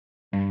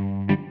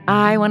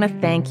I want to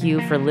thank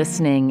you for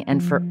listening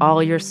and for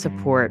all your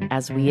support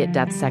as we at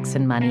Death, Sex,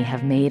 and Money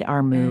have made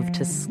our move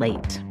to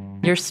Slate.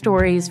 Your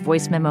stories,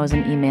 voice memos,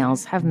 and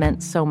emails have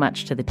meant so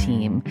much to the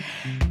team.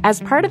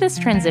 As part of this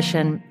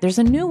transition, there's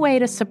a new way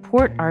to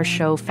support our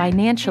show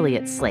financially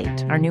at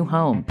Slate, our new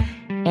home,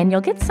 and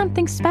you'll get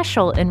something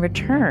special in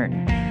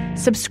return.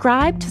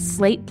 Subscribe to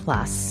Slate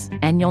Plus,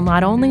 and you'll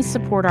not only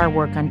support our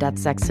work on Death,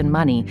 Sex, and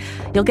Money,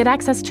 you'll get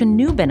access to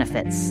new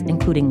benefits,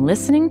 including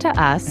listening to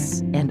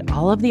us and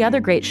all of the other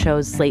great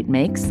shows Slate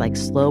makes, like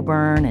Slow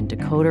Burn and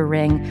Decoder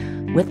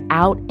Ring,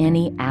 without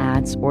any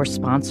ads or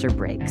sponsor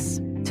breaks.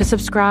 To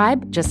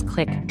subscribe, just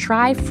click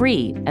Try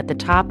Free at the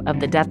top of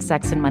the Death,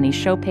 Sex, and Money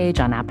show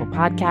page on Apple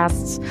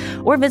Podcasts,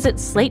 or visit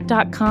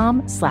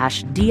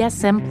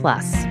slate.com/DSM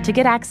Plus to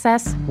get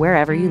access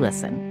wherever you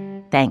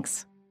listen.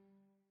 Thanks.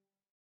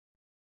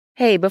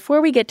 Hey,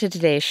 before we get to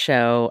today's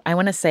show, I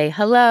want to say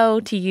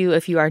hello to you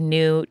if you are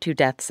new to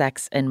Death,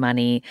 Sex, and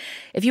Money.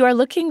 If you are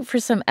looking for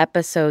some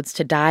episodes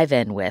to dive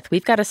in with,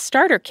 we've got a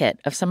starter kit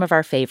of some of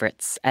our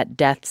favorites at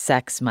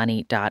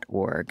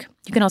deathsexmoney.org.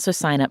 You can also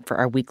sign up for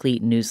our weekly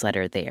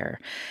newsletter there.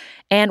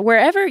 And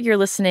wherever you're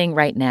listening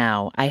right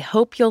now, I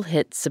hope you'll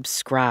hit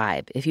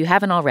subscribe if you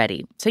haven't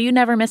already, so you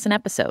never miss an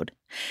episode.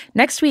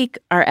 Next week,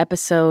 our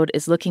episode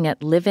is looking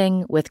at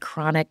living with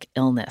chronic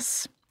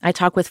illness. I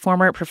talk with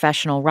former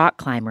professional rock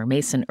climber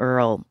Mason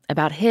Earl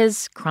about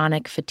his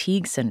chronic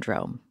fatigue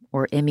syndrome,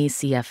 or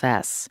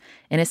ME/CFS,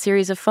 in a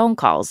series of phone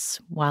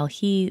calls while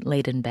he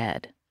laid in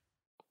bed.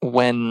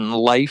 When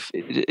life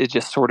is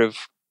just sort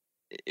of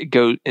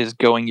is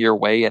going your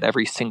way at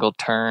every single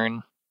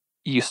turn,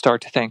 you start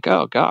to think,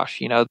 oh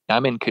gosh,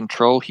 I'm in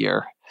control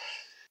here.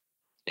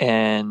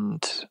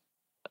 And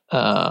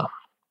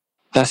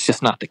that's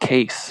just not the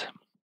case.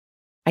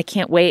 I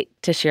can't wait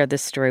to share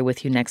this story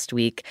with you next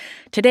week.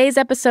 Today's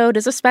episode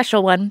is a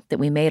special one that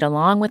we made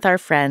along with our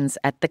friends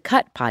at The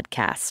Cut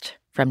podcast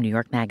from New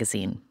York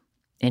Magazine.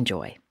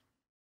 Enjoy.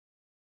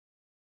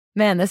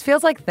 Man, this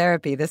feels like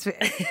therapy.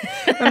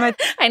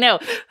 I know.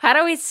 How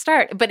do we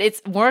start? But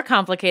it's more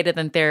complicated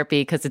than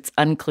therapy because it's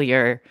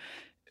unclear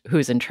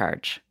who's in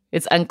charge.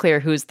 It's unclear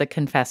who's the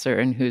confessor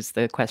and who's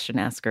the question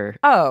asker.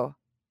 Oh,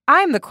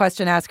 I'm the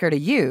question asker to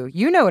you.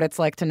 You know what it's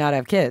like to not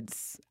have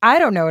kids. I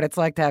don't know what it's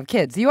like to have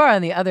kids. You are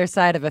on the other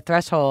side of a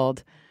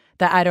threshold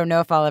that I don't know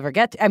if I'll ever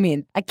get to. I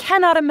mean, I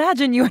cannot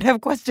imagine you would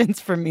have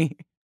questions for me.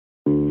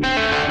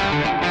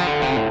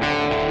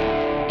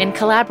 In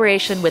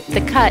collaboration with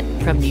The Cut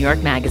from New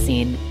York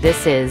Magazine,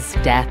 this is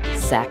Death,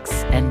 Sex,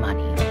 and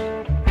Money,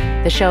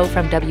 the show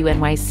from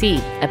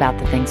WNYC about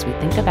the things we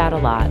think about a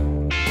lot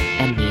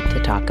and need to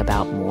talk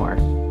about more.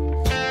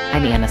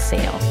 I'm Anna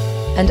Sale.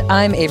 And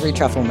I'm Avery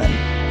Trufelman,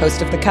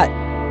 host of The Cut.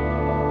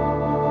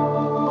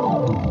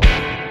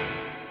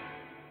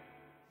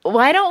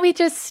 Why don't we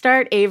just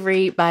start,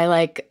 Avery,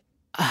 by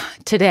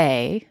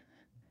today,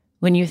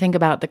 when you think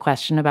about the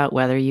question about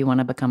whether you want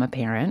to become a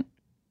parent,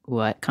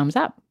 what comes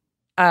up?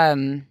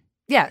 So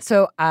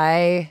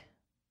I'm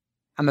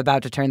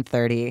about to turn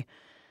 30.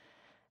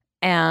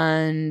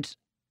 And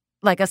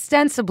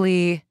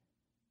ostensibly,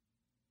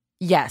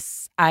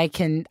 yes, I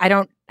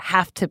don't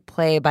have to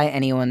play by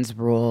anyone's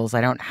rules.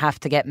 I don't have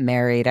to get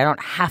married. I don't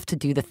have to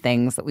do the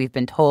things that we've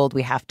been told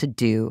we have to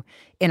do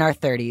in our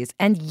 30s.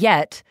 And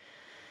yet,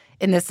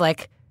 in this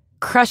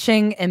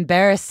crushing,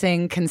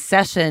 embarrassing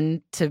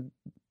concession to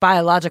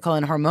biological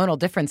and hormonal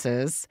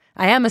differences,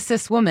 I am a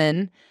cis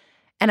woman,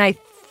 and I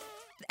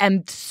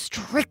am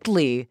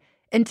strictly,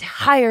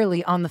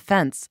 entirely on the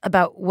fence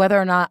about whether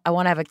or not I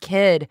want to have a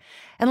kid.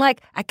 And I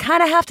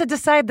kind of have to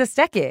decide this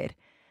decade.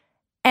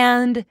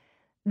 And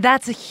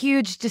that's a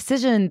huge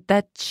decision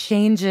that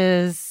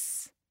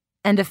changes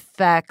and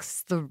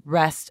affects the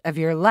rest of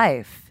your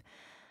life.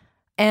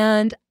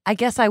 And I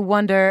guess I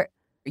wonder,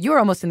 you're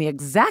almost in the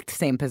exact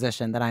same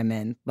position that I'm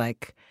in,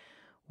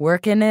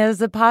 working as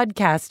a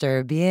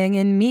podcaster, being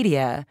in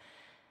media.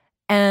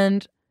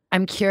 And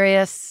I'm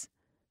curious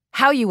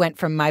how you went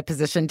from my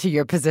position to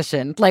your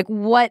position.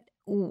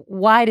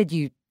 Why did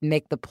you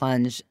make the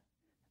plunge?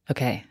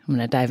 Okay, I'm going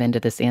to dive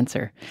into this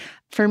answer.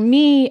 For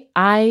me,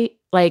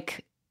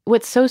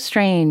 what's so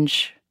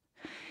strange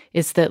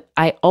is that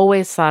I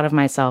always thought of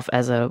myself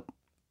as a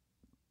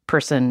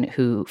person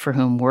for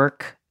whom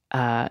work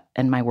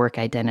and my work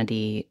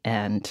identity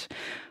and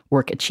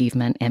work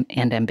achievement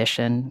and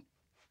ambition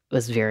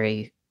was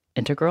very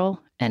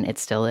integral, and it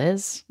still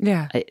is.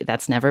 Yeah.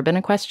 That's never been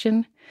a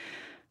question.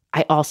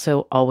 I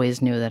also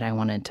always knew that I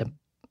wanted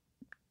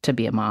to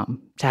be a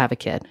mom, to have a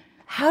kid.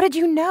 How did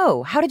you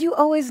know? How did you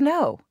always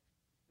know?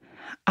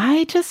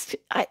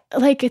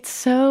 It's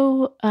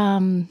so,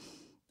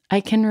 I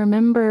can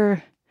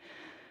remember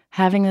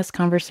having this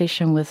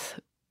conversation with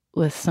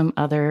some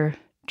other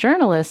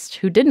journalists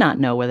who did not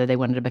know whether they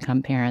wanted to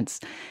become parents.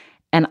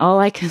 And all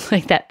I can,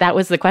 that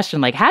was the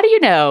question, how do you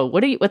know?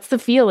 What's the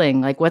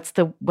feeling? What's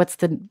the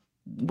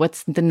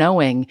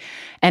knowing?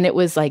 And it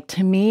was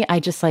to me, I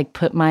just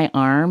put my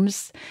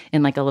arms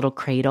in a little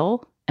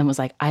cradle and was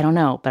I don't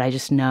know, but I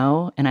just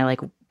know. And I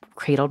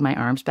cradled my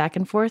arms back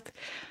and forth.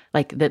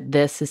 Like that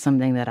this is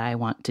something that I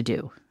want to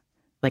do.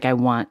 Like I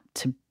want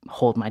to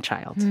hold my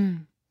child.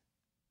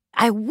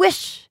 I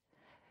wish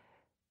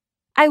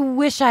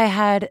I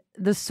had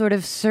the sort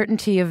of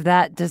certainty of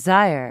that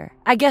desire.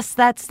 I guess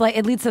that's like,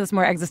 it leads to this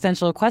more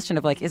existential question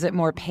of like, is it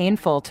more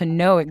painful to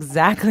know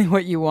exactly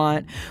what you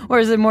want? Or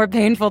is it more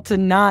painful to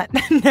not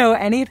know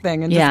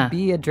anything and just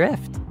be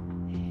adrift?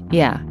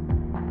 Yeah.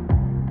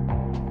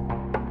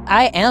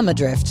 I am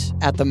adrift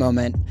at the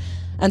moment.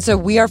 And so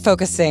we are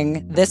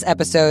focusing this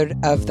episode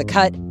of The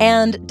Cut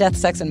and Death,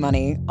 Sex, and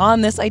Money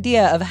on this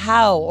idea of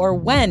how or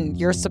when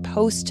you're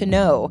supposed to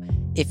know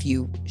if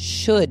you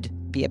should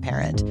be a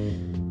parent.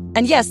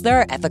 And yes, there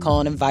are ethical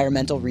and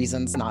environmental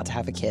reasons not to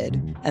have a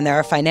kid. And there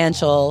are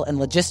financial and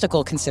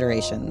logistical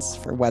considerations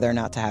for whether or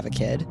not to have a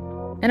kid.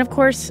 And of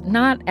course,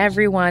 not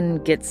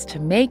everyone gets to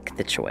make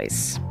the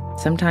choice.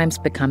 Sometimes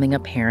becoming a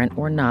parent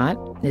or not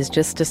is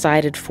just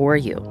decided for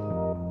you.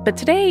 But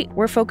today,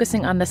 we're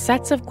focusing on the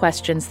sets of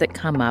questions that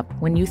come up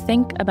when you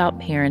think about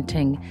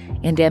parenting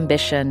and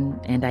ambition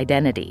and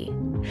identity.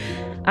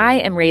 I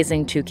am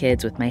raising 2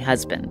 kids with my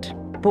husband,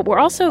 but we're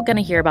also going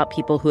to hear about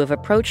people who have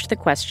approached the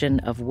question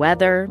of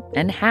whether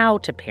and how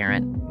to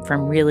parent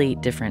from really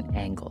different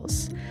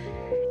angles.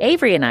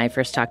 Avery and I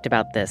first talked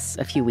about this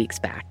a few weeks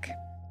back.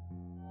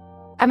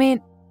 I mean,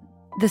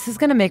 this is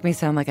going to make me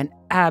sound like an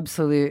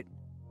absolute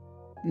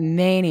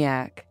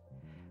maniac,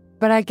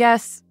 but I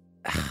guess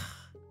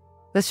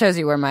this shows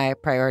you where my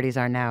priorities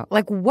are now.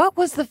 Like,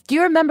 do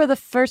you remember the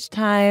first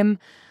time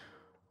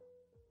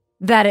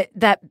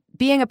that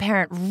being a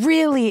parent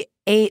really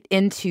ate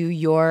into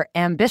your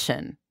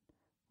ambition?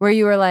 Where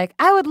you were like,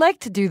 I would like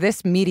to do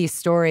this meaty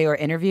story or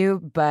interview,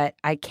 but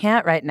I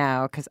can't right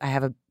now because I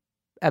have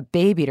a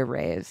baby to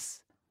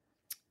raise.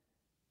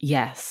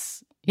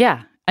 Yes.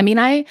 Yeah. I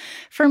mean,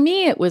 for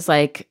me, it was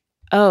like,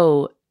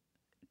 oh,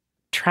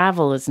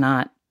 travel's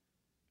not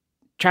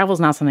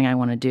something I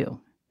want to do.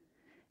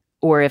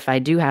 Or if I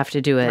do have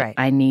to do it, right,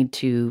 I need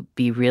to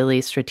be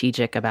really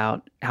strategic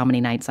about how many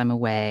nights I'm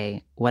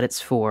away, what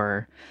it's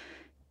for,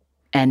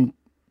 and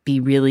be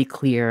really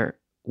clear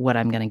what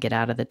I'm going to get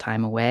out of the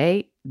time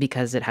away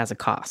because it has a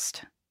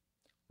cost.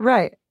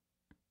 Right.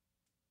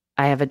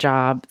 I have a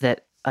job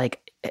that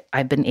like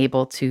I've been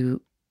able to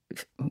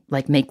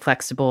like make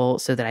flexible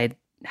so that I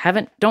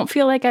don't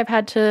feel like I've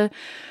had to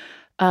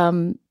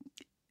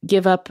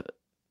give up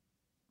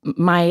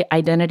my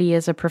identity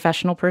as a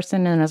professional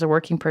person and as a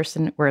working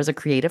person or as a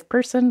creative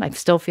person. I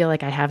still feel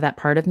like I have that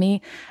part of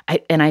me.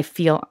 I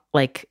feel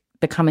like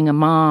becoming a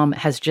mom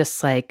has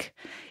just like,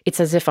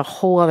 it's as if a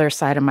whole other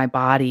side of my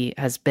body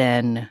has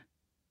been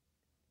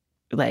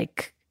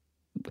like,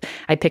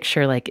 I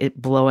picture like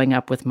it blowing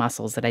up with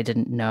muscles that I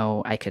didn't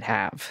know I could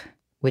have,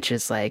 which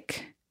is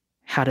like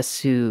how to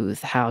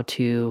soothe, how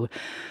to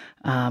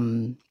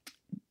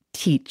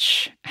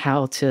teach,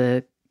 how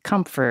to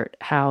comfort,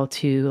 how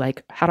to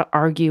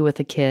argue with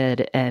a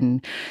kid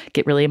and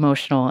get really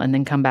emotional and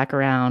then come back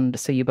around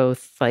so you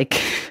both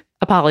like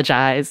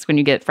apologize when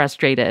you get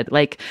frustrated.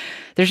 Like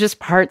there's just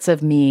parts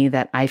of me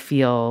that I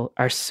feel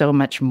are so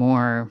much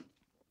more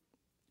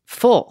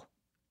full.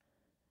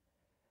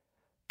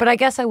 But I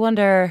guess I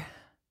wonder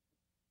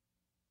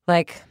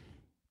like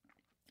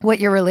what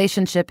your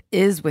relationship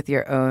is with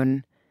your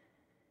own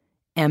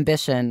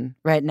ambition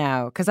right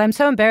now, because I'm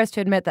so embarrassed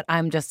to admit that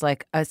I'm just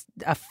like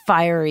a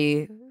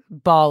fiery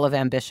ball of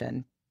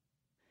ambition.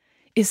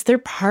 Is there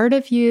part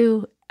of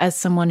you as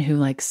someone who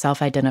like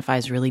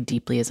self-identifies really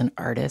deeply as an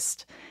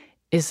artist,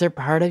 is there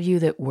part of you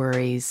that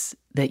worries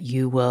that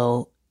you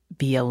will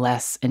be a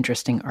less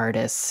interesting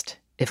artist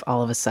if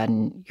all of a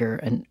sudden you're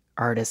an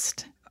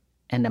artist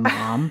and a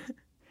mom?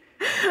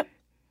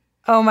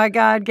 Oh my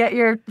God, get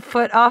your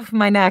foot off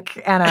my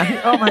neck,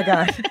 Anna. Oh my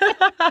God.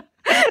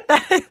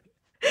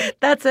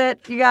 That's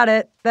it. You got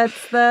it.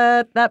 That's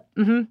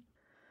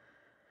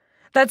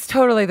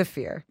totally the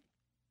fear.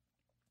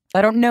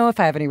 I don't know if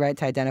I have any right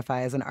to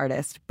identify as an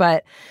artist,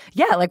 but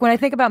yeah, like when I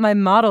think about my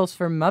models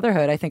for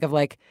motherhood, I think of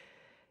like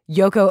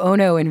Yoko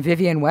Ono and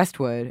Vivienne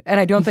Westwood, and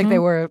I don't think they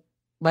were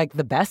like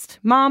the best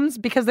moms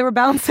because they were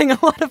balancing a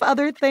lot of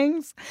other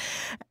things.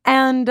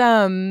 And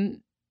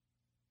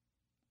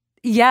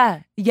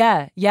yeah.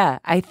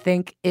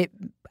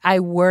 I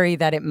worry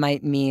that it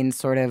might mean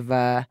sort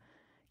of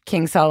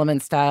King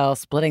Solomon style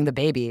splitting the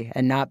baby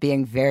and not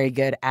being very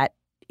good at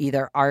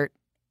either art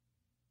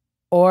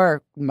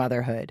or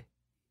motherhood.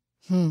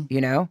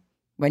 You know,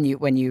 when you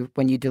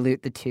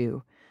dilute the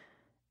two.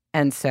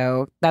 And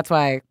so that's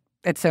why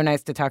it's so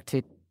nice to talk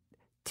to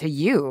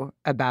you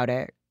about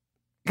it.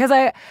 Because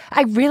I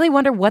really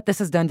wonder what this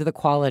has done to the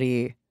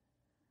quality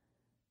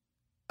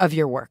of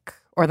your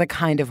work or the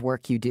kind of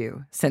work you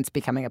do since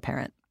becoming a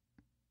parent.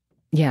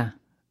 Yeah,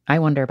 I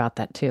wonder about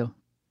that too.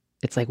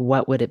 It's like,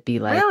 what would it be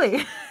like?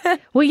 Really?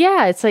 Well,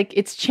 yeah, it's like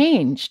it's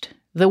changed.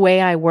 The way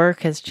I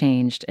work has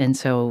changed. And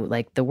so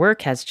like the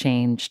work has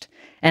changed.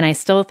 And I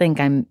still think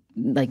I'm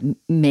like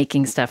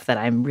making stuff that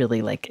I'm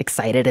really like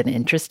excited and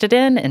interested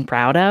in and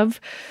proud of,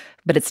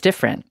 but it's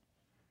different.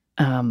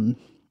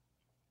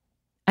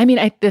 I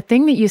mean, the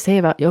thing that you say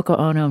about Yoko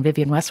Ono and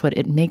Vivienne Westwood,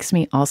 it makes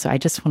me also, I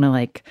just want to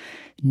like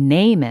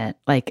name it.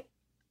 Like,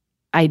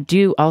 I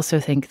do also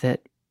think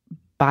that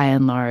by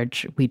and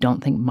large, we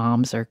don't think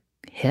moms are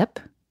hip.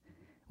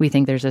 We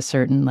think there's a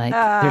certain like,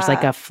 there's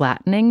like a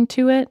flattening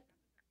to it.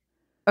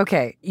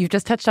 Okay, you've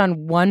just touched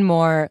on one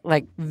more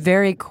like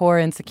very core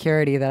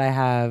insecurity that I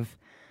have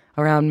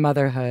around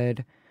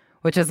motherhood,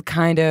 which is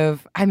kind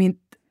of, I mean,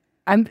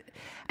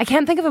 I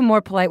can't think of a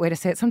more polite way to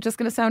say it, so I'm just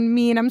going to sound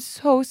mean. I'm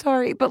so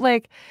sorry, but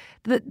like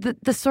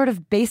the sort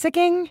of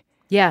basicing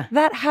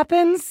that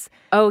happens.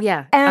 Oh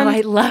yeah, and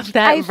I love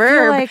that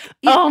verb. Like,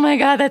 oh my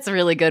God, that's a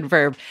really good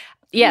verb.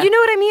 Yeah, you know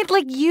what I mean?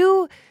 Like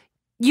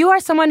you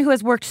are someone who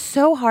has worked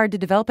so hard to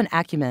develop an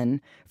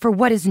acumen for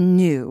what is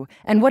new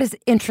and what is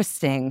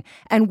interesting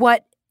and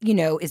what, you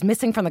know, is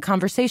missing from the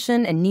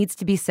conversation and needs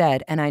to be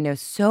said. And I know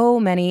so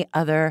many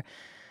other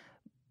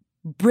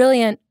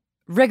brilliant,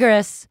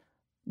 rigorous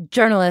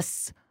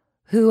journalists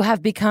who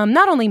have become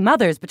not only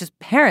mothers, but just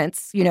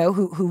parents, you know,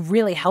 who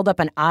really held up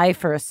an eye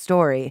for a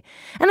story.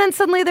 And then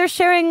suddenly they're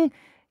sharing,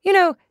 you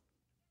know...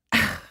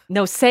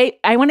 No,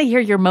 I want to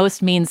hear your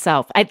most mean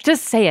self.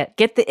 Just say it.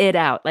 Get the it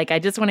out. Like, I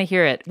just want to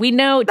hear it. We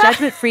know,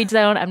 judgment-free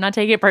zone. I'm not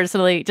taking it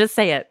personally. Just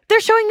say it. They're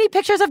showing me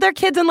pictures of their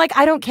kids and like,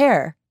 I don't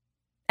care.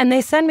 And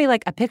they send me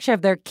like a picture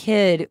of their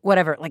kid,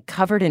 whatever, like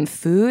covered in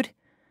food.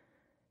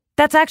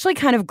 That's actually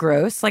kind of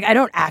gross. Like, I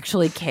don't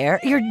actually care.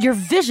 Your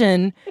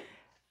vision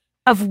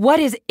of what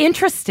is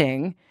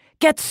interesting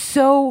gets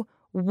so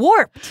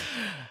warped.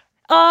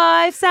 Oh,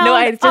 I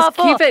sound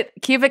awful.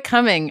 Keep it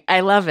coming. I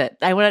love it.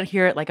 I want to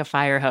hear it like a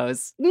fire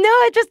hose. No,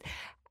 it just...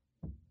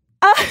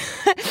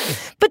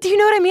 but do you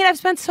know what I mean? I've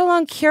spent so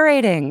long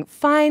curating,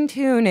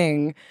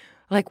 fine-tuning,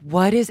 like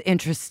what is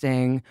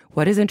interesting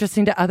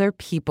to other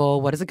people,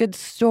 what is a good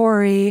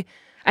story.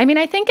 I mean,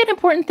 I think an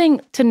important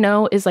thing to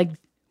know is like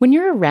when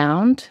you're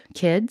around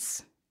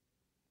kids,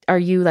 are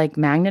you like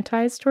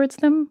magnetized towards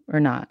them or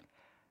not?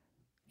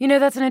 You know,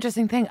 that's an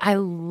interesting thing. I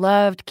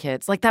loved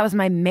kids. Like that was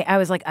I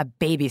was like a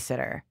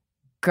babysitter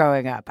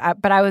growing up.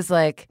 But I was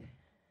like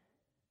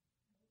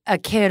a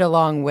kid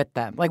along with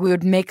them. Like we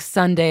would make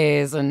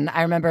Sundays. And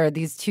I remember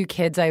these two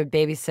kids I would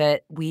babysit.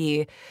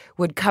 We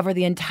would cover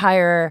the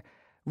entire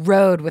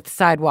road with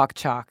sidewalk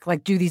chalk.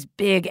 Like do these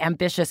big,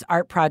 ambitious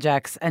art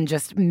projects and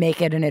just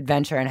make it an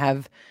adventure and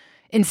have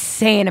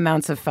insane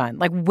amounts of fun.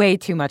 Like way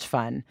too much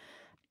fun.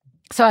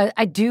 So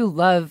I do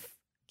love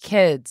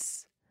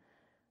kids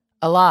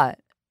a lot.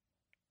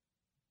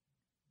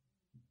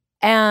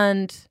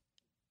 And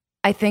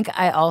I think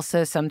I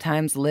also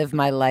sometimes live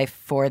my life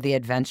for the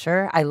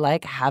adventure. I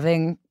like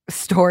having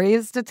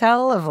stories to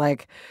tell of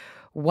like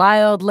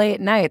wild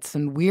late nights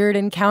and weird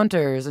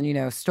encounters and, you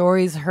know,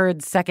 stories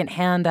heard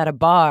secondhand at a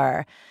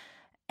bar.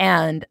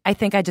 And I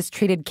think I just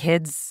treated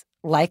kids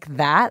like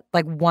that,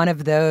 like one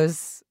of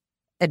those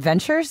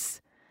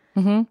adventures.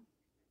 Mm-hmm.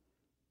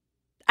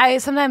 I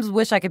sometimes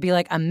wish I could be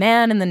like a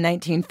man in the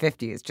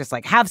 1950s, just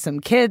like have some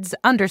kids,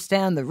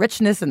 understand the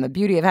richness and the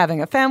beauty of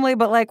having a family,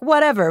 but like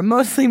whatever,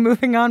 mostly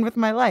moving on with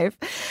my life.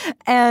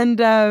 And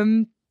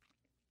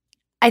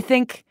I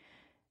think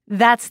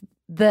that's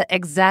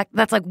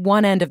like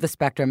one end of the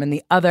spectrum. And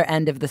the other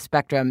end of the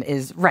spectrum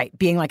is, right,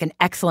 being like an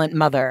excellent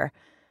mother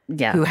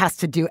who has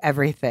to do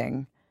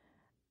everything.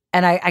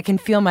 And I can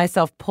feel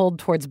myself pulled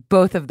towards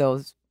both of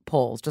those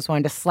poles, just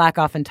wanting to slack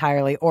off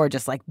entirely or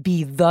just like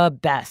be the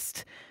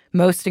best,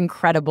 most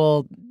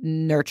incredible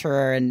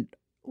nurturer and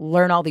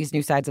learn all these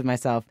new sides of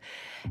myself.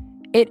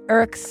 It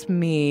irks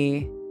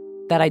me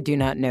that I do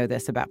not know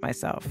this about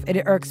myself.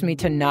 It irks me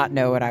to not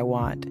know what I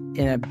want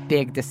in a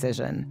big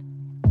decision.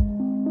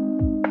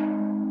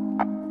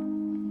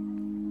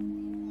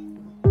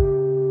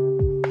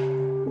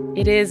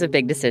 It is a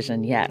big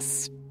decision,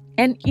 yes.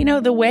 And, you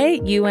know, the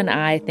way you and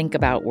I think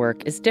about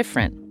work is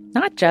different,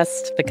 not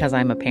just because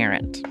I'm a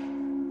parent.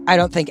 I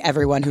don't think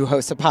everyone who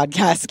hosts a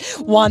podcast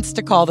wants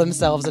to call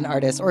themselves an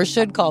artist or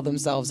should call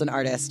themselves an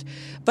artist.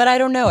 But I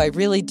don't know. I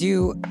really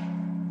do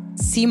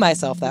see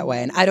myself that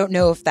way. And I don't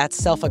know if that's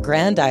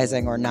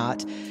self-aggrandizing or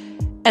not.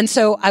 And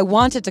so I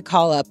wanted to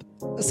call up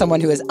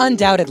someone who is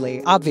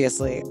undoubtedly,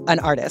 obviously, an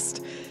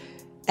artist.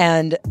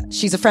 And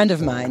she's a friend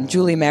of mine,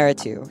 Julie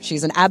Meritu.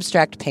 She's an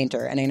abstract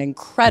painter and an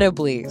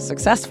incredibly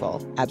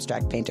successful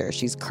abstract painter.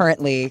 She's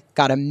currently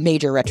got a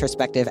major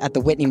retrospective at the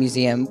Whitney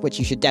Museum, which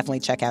you should definitely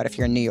check out if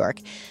you're in New York.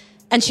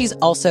 And she's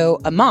also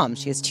a mom.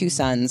 She has two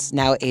sons,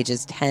 now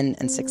ages 10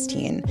 and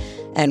 16.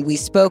 And we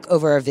spoke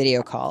over a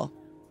video call.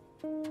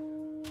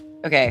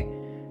 Okay,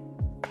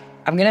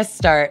 I'm going to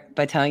start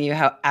by telling you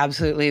how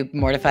absolutely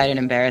mortified and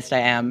embarrassed I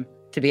am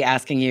to be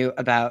asking you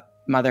about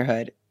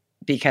motherhood,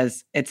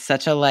 because it's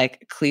such a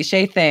like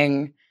cliche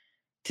thing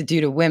to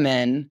do to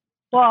women.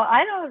 Well,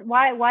 I don't.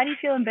 Why do you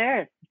feel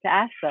embarrassed to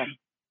ask them?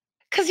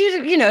 Because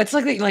you know, it's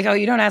like oh,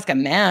 you don't ask a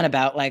man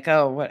about like,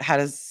 oh, how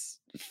does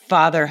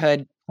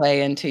fatherhood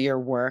play into your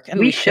work? And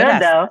we should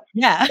though.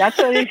 Yeah, that's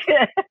what we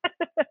should.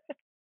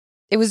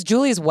 It was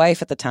Julie's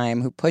wife at the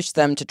time who pushed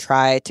them to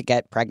try to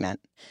get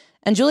pregnant,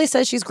 and Julie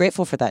says she's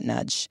grateful for that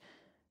nudge.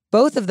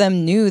 Both of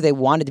them knew they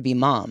wanted to be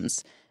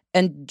moms.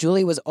 And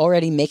Julie was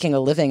already making a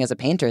living as a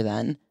painter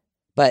then.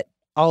 But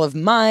all of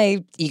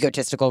my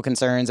egotistical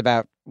concerns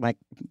about like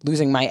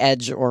losing my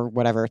edge or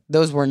whatever,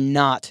 those were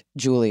not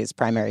Julie's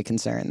primary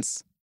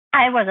concerns.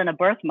 I wasn't a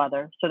birth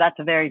mother, so that's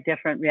a very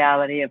different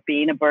reality of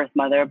being a birth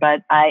mother.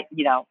 But I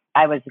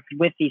was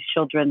with these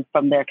children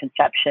from their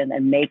conception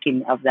and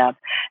making of them.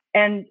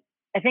 And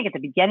I think at the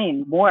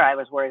beginning, more I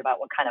was worried about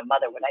what kind of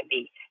mother would I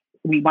be.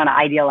 We want to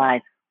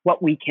idealize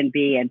what we can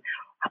be, and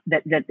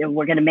that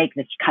we're going to make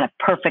this kind of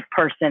perfect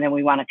person, and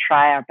we want to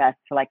try our best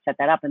to like set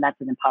that up, and that's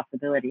an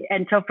impossibility.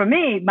 And so for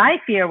me, my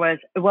fear was,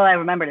 will I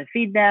remember to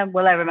feed them?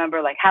 Will I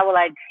remember, like, how will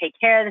I take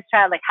care of this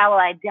child? Like,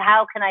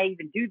 how can I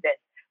even do this?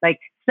 Like,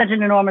 such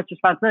an enormous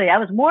responsibility. I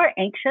was more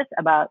anxious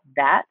about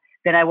that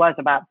than I was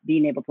about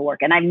being able to work.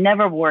 And I've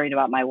never worried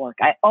about my work.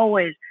 I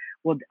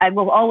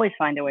will always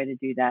find a way to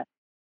do that.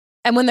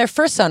 And when their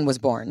first son was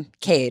born,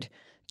 Cade,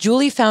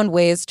 Julie found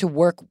ways to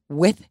work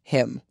with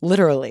him,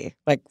 literally,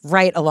 like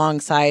right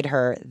alongside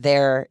her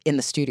there in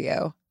the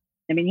studio.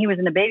 I mean, he was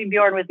in the baby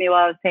Bjorn with me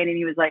while I was painting.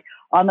 He was like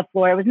on the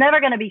floor. It was never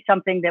going to be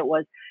something there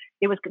was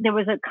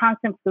a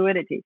constant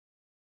fluidity.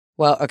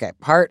 Well, okay,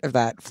 part of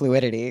that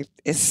fluidity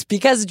is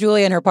because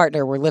Julie and her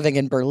partner were living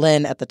in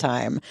Berlin at the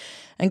time,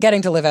 and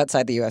getting to live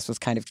outside the U.S. was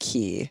kind of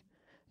key.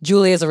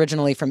 Julie is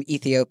originally from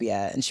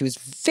Ethiopia, and she was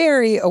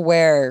very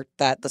aware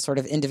that the sort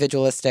of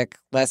individualistic,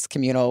 less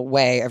communal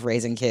way of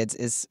raising kids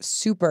is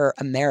super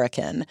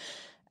American,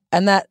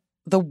 and that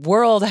the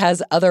world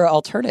has other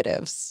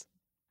alternatives.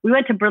 We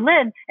went to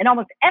Berlin, and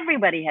almost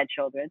everybody had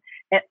children,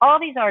 and all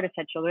these artists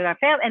had children. Our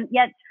family, and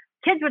yet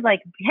kids would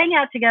like hang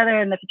out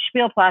together in the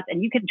Spielplatz,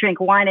 and you could drink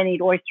wine and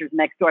eat oysters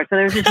next door. So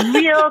there's this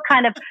real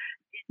kind of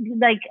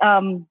like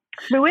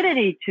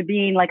fluidity to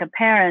being like a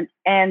parent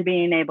and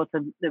being able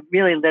to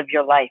really live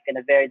your life in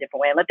a very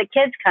different way, and let the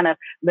kids kind of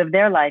live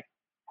their life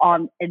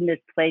in this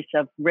place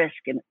of risk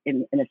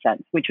in a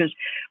sense, which was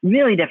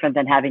really different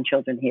than having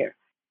children here.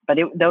 But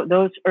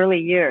those early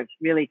years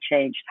really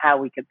changed how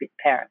we could be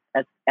parents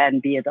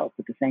and be adults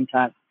at the same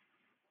time.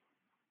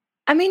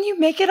 I mean, you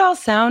make it all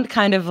sound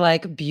kind of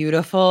like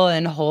beautiful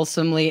and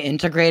wholesomely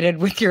integrated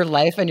with your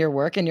life and your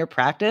work and your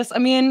practice. I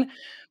mean,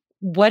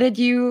 what did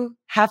you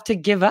have to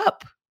give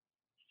up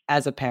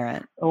as a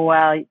parent?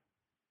 Well,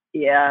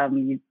 yeah,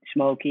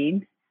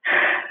 smoking.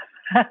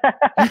 I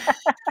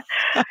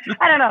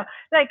don't know,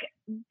 like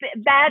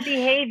bad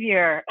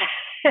behavior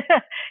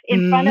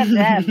in front of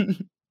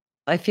them.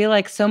 I feel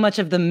like so much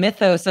of the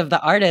mythos of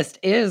the artist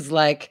is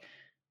like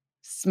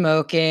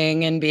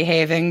smoking and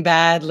behaving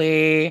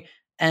badly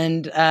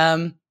and,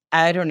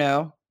 I don't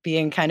know,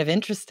 being kind of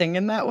interesting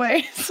in that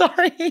way.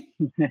 Sorry.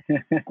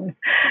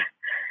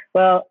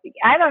 Well,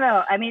 I don't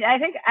know. I mean, I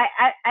think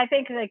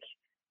like,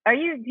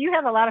 do you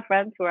have a lot of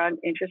friends who are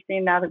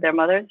interesting now that they're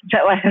mothers? Is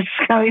that why it's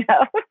coming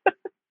up?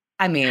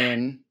 I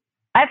mean,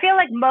 I feel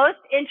like most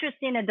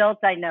interesting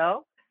adults I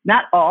know,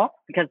 not all,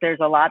 because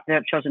there's a lot that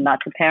have chosen not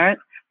to parent,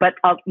 but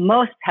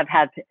most have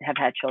had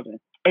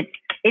children.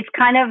 It's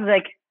kind of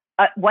like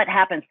what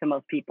happens to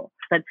most people.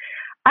 But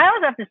I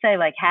always have to say,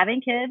 like, having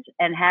kids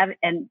and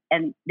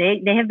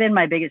they have been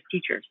my biggest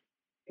teachers.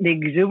 The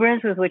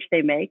exuberance with which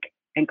they make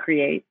and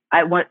create.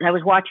 I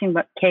was watching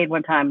Cade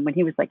one time when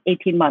he was like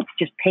 18 months,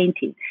 just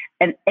painting,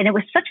 and it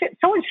was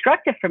so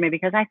instructive for me,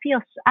 because I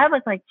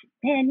was like,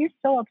 man, you're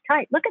so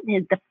uptight. Look at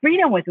the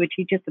freedom with which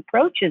he just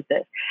approaches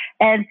this.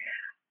 And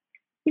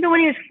even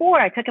when he was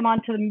 4, I took him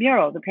onto the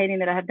mural, the painting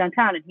that I had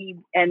downtown,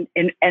 and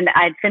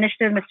I'd finished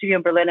it in the studio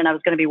in Berlin, and I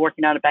was going to be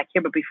working on it back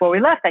here. But before we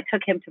left, I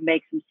took him to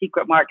make some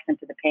secret marks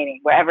into the painting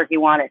wherever he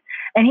wanted,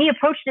 and he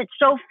approached it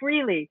so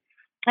freely.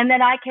 And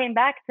then I came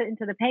back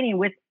into the painting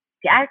with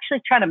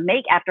actually trying to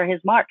make after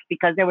his marks,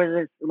 because there was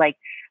this like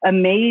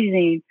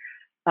amazing,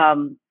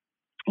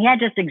 he had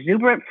just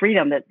exuberant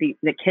freedom that the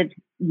kids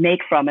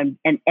make from, and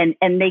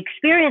they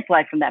experience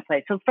life from that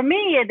place. So for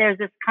me, there's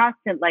this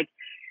constant, like,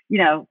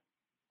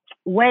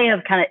 way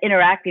of kind of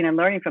interacting and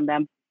learning from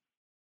them.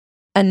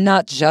 And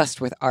not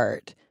just with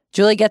art.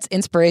 Julie gets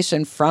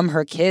inspiration from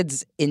her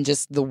kids in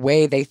just the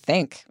way they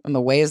think and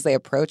the ways they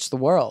approach the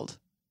world.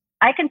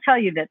 I can tell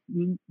you that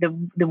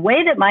the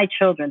way that my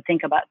children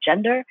think about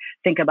gender,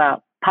 think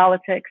about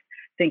politics,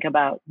 think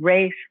about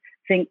race,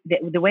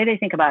 the way they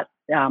think about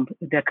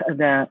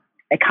the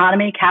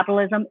economy,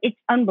 capitalism, it's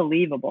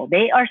unbelievable.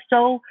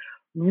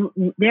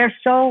 They're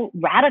so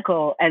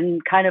radical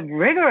and kind of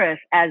rigorous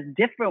as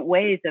different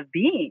ways of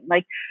being.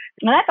 Like,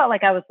 and I felt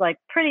like I was like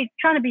trying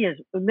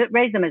to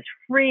raise them as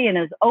free and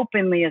as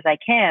openly as I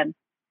can.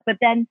 But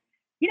then,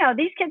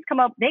 these kids come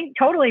up, they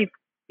totally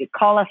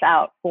call us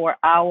out for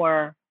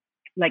our,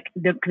 like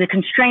the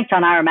constraints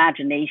on our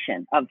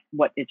imagination of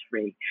what is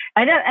free.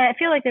 I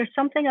feel like there's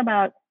something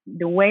about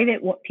the way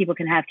that people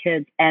can have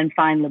kids and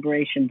find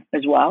liberation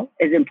as well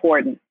is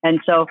important. And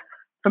so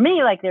for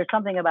me, like, there's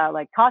something about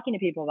like talking to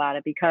people about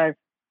it, because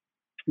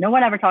no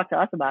one ever talked to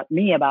us about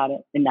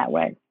it in that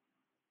way.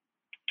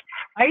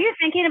 Are you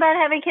thinking about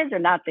having kids or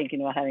not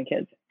thinking about having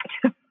kids?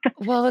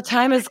 Well, the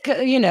time is,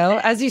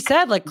 as you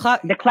said, like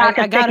the clock.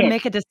 I got to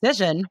make a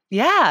decision.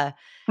 Yeah.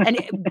 And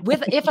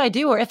if I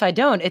do or if I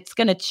don't, it's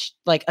going to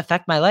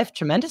affect my life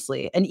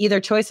tremendously. And either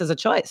choice is a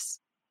choice.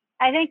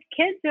 I think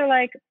kids are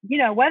like,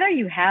 whether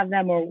you have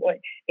them or what,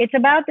 it's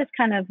about this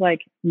kind of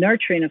like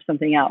nurturing of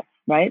something else,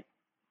 right?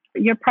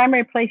 Your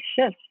primary place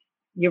shifts.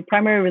 Your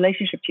primary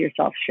relationship to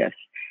yourself shifts.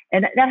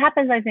 And that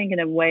happens, I think, in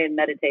a way in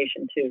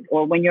meditation too,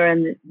 or when you're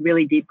in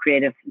really deep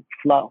creative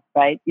flow,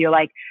 right?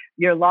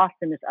 You're lost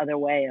in this other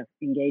way of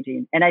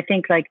engaging. And I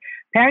think like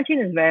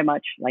parenting is very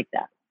much like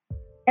that.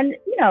 And,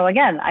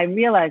 again, I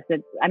realize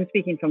that I'm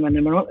speaking from an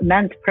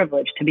immense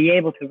privilege to be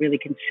able to really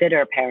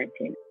consider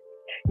parenting.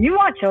 You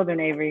want children,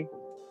 Avery.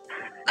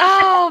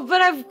 Oh,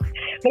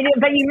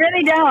 but you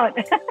really don't.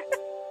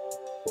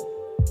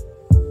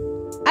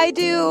 I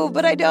do,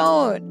 but I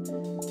don't.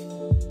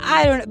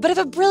 I don't know. But if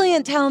a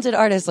brilliant, talented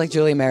artist like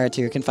Julie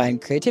Meriteur can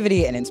find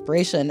creativity and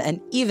inspiration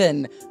and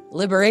even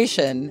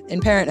liberation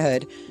in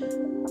parenthood,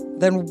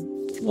 then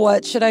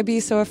what should I be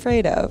so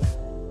afraid of?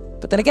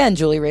 But then again,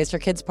 Julie raised her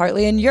kids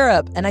partly in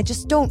Europe, and I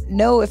just don't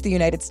know if the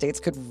United States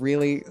could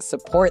really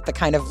support the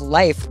kind of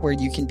life where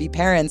you can be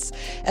parents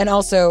and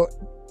also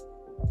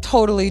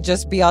totally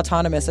just be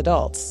autonomous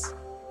adults.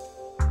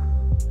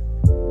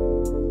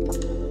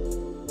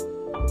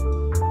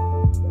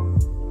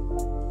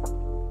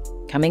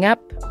 Coming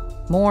up,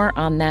 more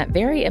on that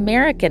very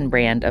American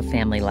brand of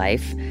family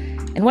life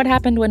and what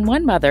happened when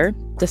one mother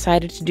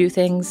decided to do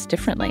things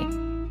differently.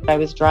 I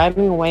was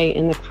driving away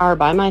in the car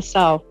by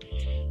myself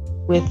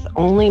with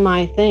only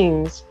my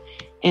things.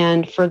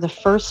 And for the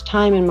first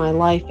time in my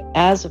life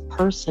as a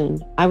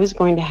person, I was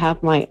going to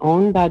have my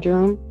own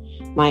bedroom,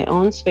 my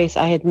own space.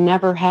 I had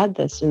never had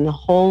this in the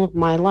whole of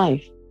my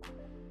life.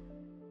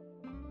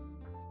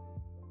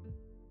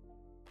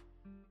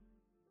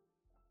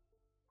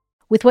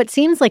 With what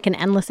seems like an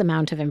endless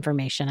amount of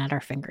information at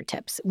our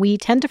fingertips, we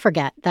tend to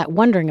forget that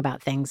wondering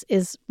about things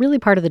is really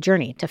part of the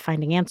journey to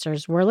finding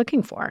answers we're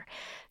looking for.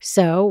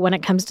 So when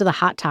it comes to the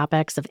hot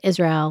topics of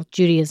Israel,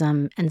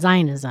 Judaism, and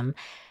Zionism,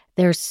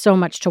 there's so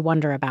much to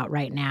wonder about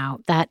right now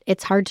that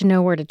it's hard to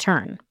know where to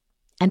turn.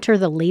 Enter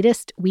the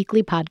latest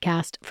weekly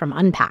podcast from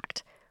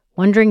Unpacked,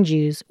 Wondering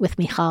Jews with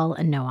Michal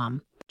and Noam.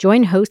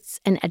 Join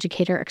hosts and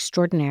educator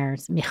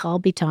extraordinaires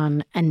Michal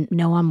Biton and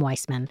Noam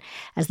Weissman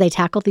as they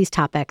tackle these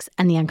topics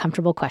and the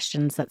uncomfortable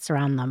questions that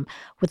surround them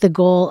with the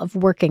goal of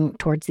working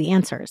towards the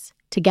answers,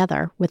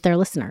 together with their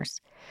listeners.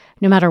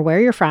 No matter where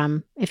you're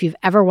from, if you've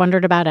ever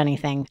wondered about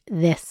anything,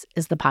 this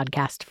is the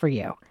podcast for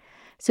you.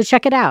 So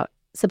check it out.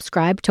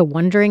 Subscribe to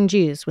Wondering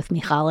Jews with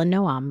Michal and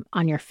Noam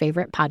on your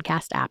favorite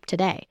podcast app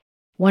today.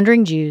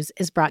 Wondering Jews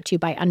is brought to you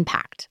by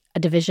Unpacked, a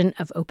division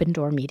of Open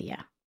Door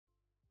Media.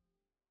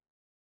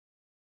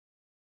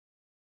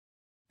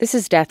 This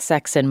is Death,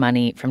 Sex, and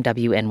Money from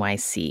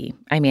WNYC.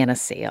 I'm Anna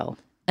Sale.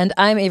 And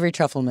I'm Avery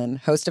Trufelman,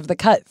 host of The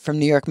Cut from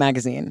New York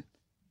Magazine.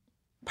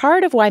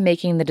 Part of why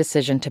making the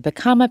decision to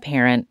become a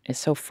parent is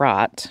so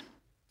fraught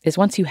is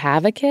once you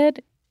have a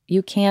kid,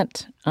 you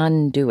can't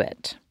undo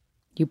it.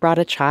 You brought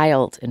a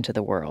child into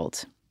the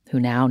world who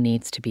now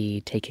needs to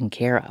be taken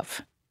care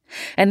of.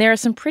 And there are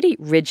some pretty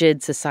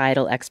rigid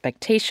societal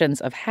expectations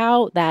of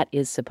how that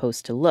is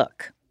supposed to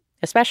look,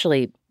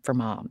 especially for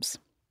moms.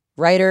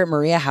 Writer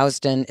Maria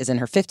Housden is in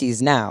her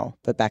 50s now,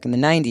 but back in the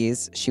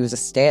 90s, she was a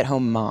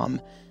stay-at-home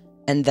mom.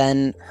 And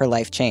then her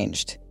life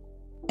changed.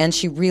 And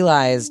she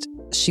realized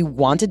she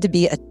wanted to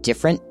be a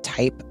different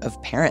type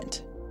of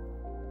parent.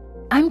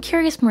 I'm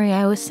curious, Maria,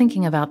 I was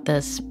thinking about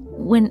this.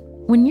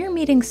 When you're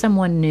meeting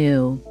someone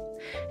new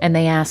and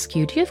they ask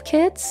you, do you have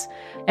kids?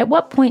 At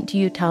what point do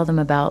you tell them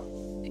about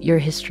your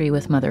history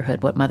with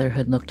motherhood, what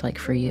motherhood looked like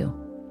for you?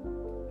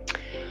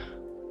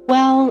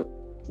 Well,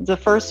 the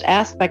first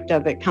aspect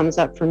of it comes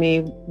up for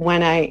me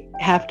when I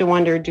have to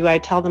wonder, do I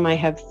tell them I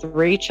have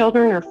 3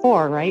 children or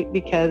 4, right?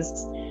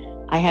 Because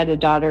I had a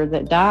daughter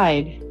that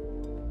died.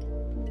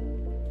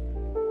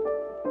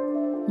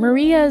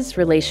 Maria's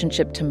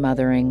relationship to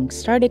mothering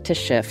started to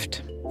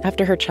shift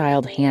after her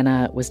child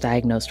Hannah was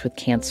diagnosed with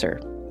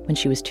cancer when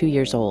she was 2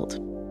 years old.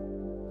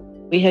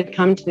 We had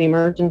come to the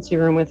emergency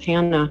room with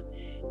Hannah,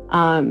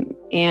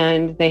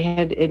 and they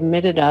had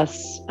admitted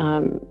us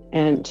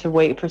and to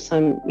wait for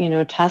some,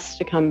 tests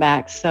to come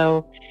back.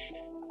 So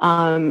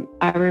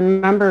I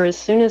remember as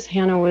soon as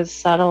Hannah was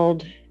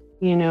settled,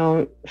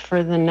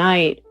 for the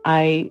night,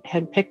 I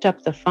had picked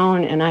up the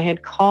phone and I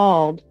had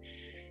called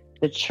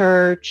the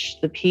church,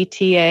 the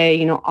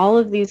PTA, all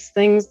of these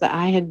things that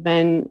I had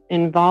been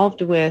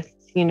involved with,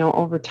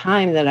 over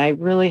time that I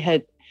really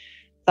had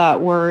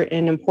thought were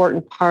an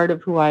important part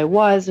of who I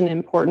was, an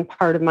important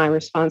part of my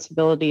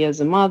responsibility as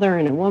a mother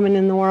and a woman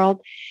in the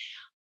world.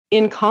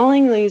 In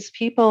calling these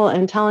people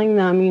and telling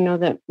them,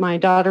 that my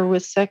daughter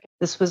was sick,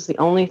 this was the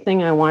only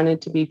thing I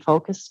wanted to be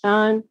focused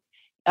on.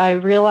 I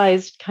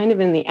realized kind of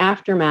in the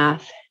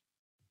aftermath,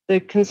 the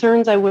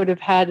concerns I would have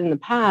had in the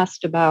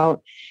past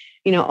about,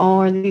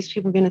 are these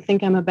people going to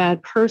think I'm a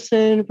bad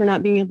person for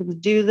not being able to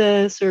do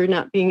this or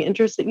not being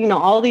interested,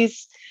 all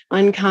these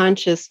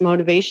unconscious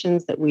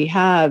motivations that we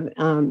have.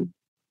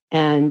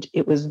 And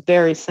it was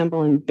very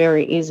simple and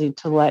very easy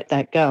to let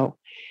that go.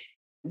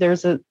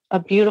 There's a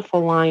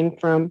beautiful line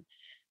from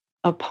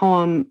a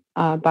poem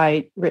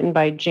written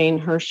by Jane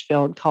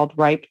Hirschfield called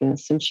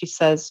Ripeness. And she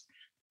says,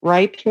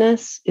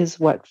 ripeness is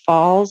what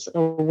falls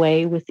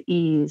away with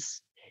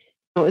ease.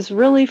 It was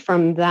really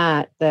from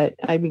that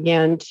I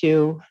began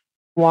to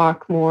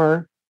walk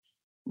more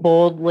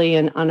boldly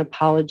and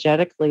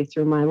unapologetically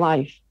through my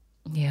life.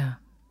 Yeah.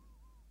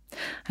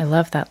 I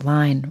love that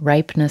line.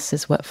 Ripeness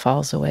is what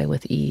falls away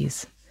with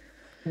ease.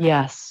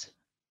 Yes.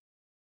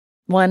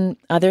 One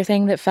other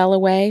thing that fell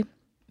away,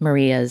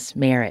 Maria's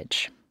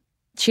marriage.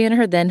 She and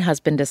her then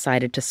husband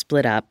decided to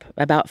split up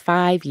about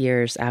 5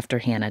 years after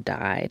Hannah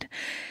died.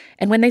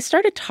 And when they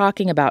started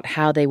talking about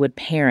how they would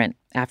parent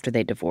after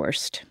they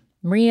divorced,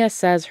 Maria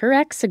says her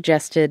ex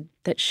suggested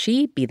that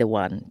she be the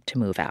one to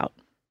move out.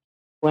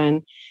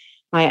 When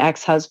my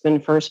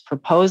ex-husband first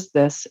proposed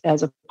this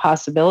as a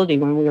possibility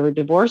when we were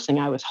divorcing,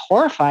 I was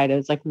horrified. I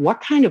was like,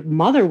 what kind of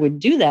mother would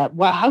do that?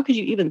 Well, how could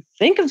you even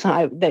think of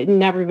something that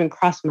never even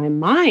crossed my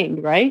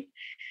mind, right?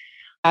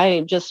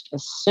 I just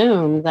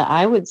assumed that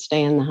I would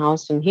stay in the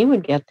house and he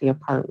would get the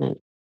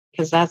apartment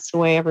because that's the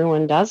way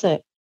everyone does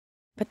it.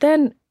 But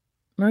then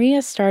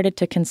Maria started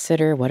to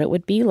consider what it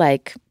would be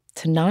like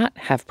to not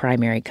have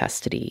primary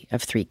custody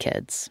of 3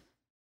 kids.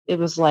 It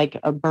was like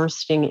a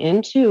bursting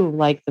into,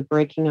 like the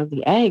breaking of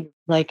the egg,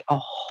 like a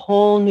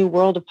whole new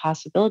world of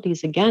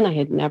possibilities. Again, I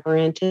had never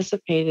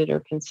anticipated or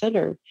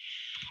considered.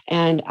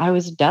 And I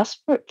was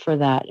desperate for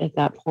that at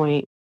that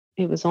point.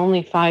 It was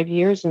only 5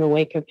 years in the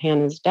wake of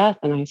Hannah's death,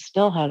 and I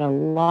still had a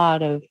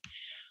lot of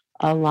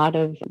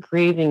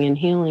grieving and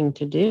healing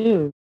to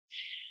do.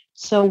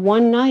 So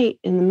one night,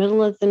 in the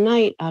middle of the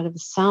night, out of a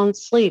sound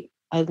sleep,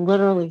 I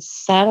literally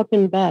sat up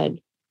in bed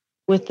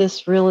with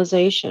this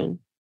realization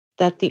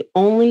that the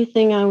only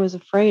thing I was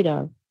afraid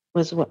of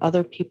was what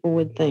other people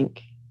would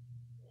think.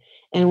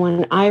 And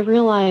when I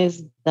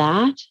realized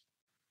that,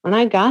 when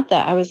I got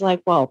that, I was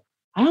like, well,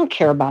 I don't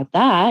care about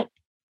that.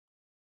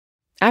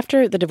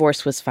 After the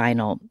divorce was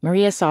final,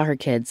 Maria saw her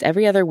kids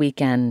every other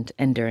weekend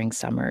and during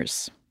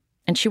summers.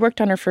 And she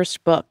worked on her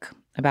first book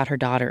about her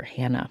daughter,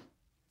 Hannah.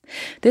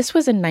 This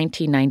was in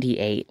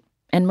 1998,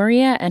 and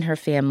Maria and her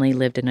family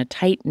lived in a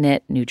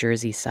tight-knit New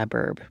Jersey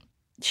suburb.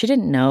 She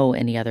didn't know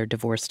any other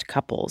divorced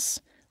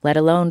couples, let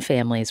alone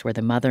families where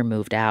the mother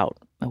moved out,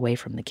 away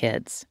from the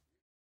kids.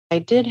 I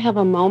did have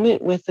a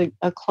moment with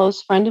a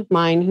close friend of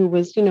mine who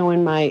was, we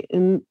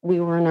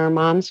were in our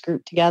mom's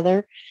group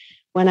together.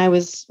 When I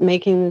was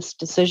making this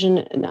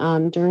decision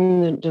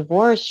during the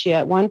divorce, she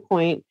at one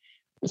point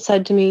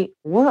said to me,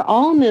 we're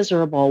all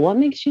miserable. What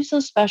makes you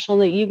so special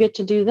that you get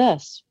to do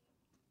this?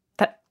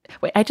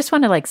 Wait, I just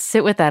want to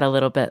sit with that a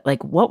little bit.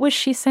 What was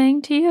she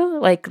saying to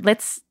you?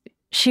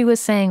 She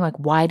was saying,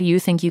 why do you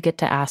think you get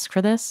to ask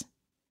for this?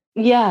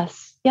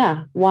 Yes.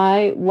 Yeah.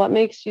 Why? What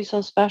makes you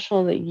so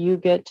special that you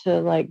get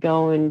to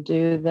go and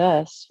do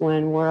this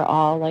when we're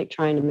all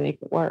trying to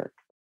make it work?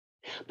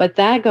 But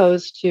that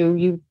goes to,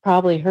 you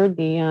probably heard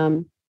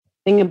the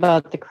thing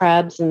about the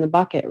crabs in the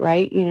bucket,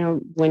 right?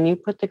 When you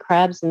put the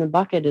crabs in the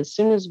bucket, as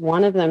soon as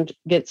one of them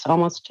gets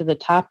almost to the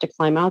top to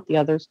climb out, the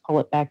others pull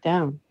it back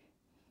down.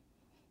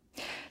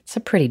 It's a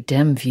pretty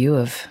dim view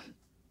of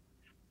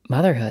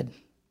motherhood.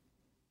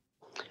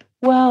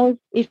 Well,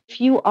 if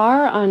you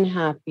are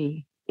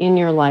unhappy in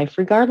your life,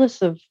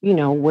 regardless of,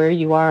 where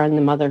you are on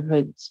the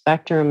motherhood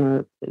spectrum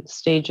or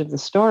stage of the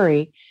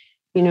story,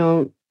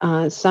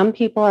 some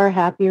people are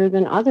happier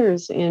than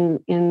others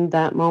in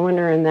that moment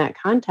or in that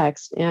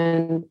context.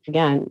 And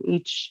again,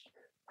 each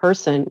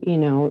person,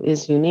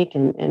 is unique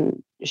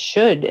and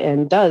should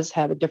and does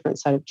have a different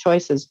set of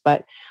choices.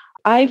 But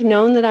I've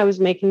known that I was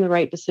making the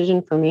right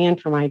decision for me and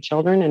for my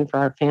children and for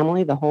our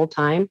family the whole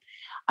time.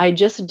 I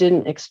just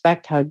didn't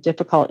expect how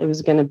difficult it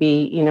was going to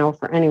be,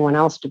 for anyone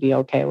else to be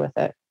okay with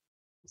it.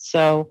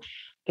 So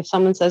if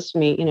someone says to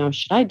me,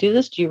 should I do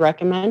this? Do you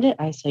recommend it?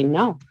 I say,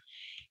 no.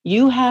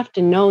 You have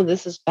to know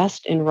this is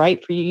best and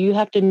right for you. You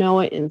have to know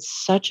it in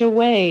such a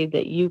way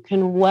that you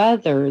can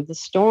weather the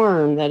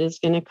storm that is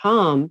going to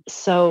come.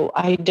 So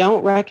I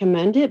don't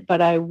recommend it, but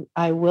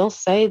I will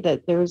say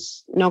that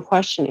there's no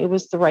question it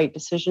was the right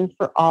decision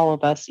for all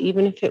of us,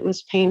 even if it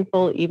was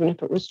painful, even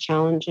if it was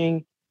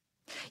challenging.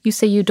 You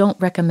say you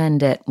don't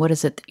recommend it. What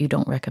is it that you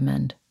don't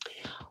recommend?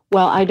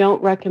 Well, I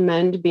don't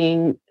recommend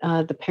being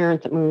the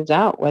parent that moves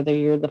out, whether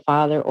you're the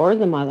father or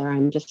the mother.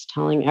 I'm just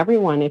telling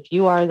everyone, if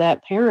you are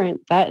that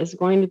parent, that is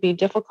going to be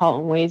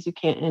difficult in ways you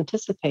can't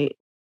anticipate.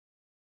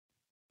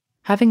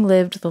 Having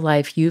lived the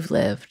life you've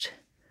lived,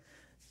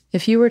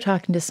 if you were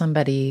talking to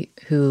somebody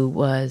who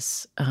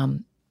was,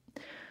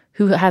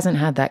 who hasn't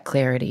had that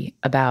clarity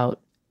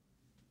about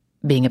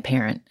being a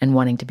parent and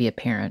wanting to be a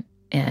parent,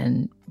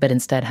 but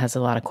instead has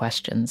a lot of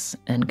questions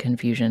and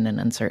confusion and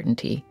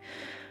uncertainty,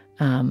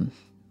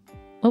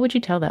 what would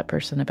you tell that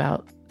person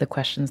about the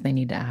questions they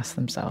need to ask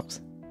themselves?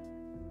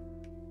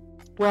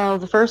 Well,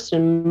 the first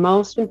and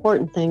most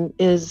important thing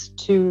is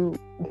to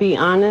be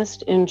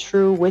honest and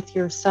true with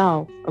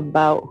yourself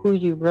about who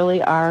you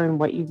really are and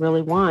what you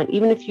really want.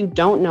 Even if you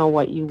don't know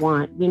what you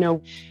want,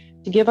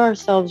 to give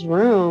ourselves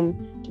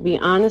room to be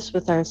honest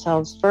with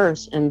ourselves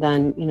first. And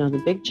then,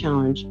 the big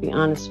challenge, be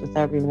honest with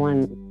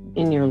everyone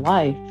in your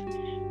life,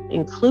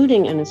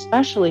 including and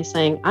especially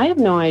saying, I have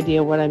no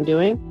idea what I'm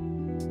doing.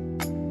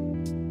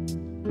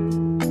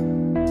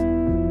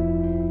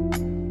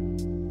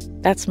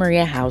 That's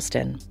Maria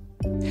Housden.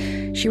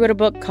 She wrote a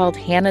book called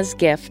Hannah's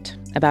Gift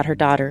about her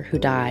daughter who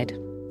died,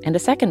 and a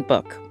second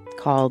book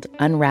called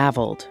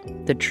Unraveled,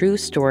 the true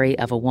story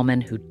of a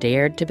woman who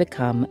dared to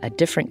become a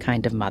different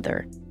kind of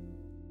mother.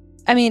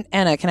 I mean,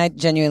 Anna, can I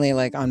genuinely,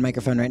 on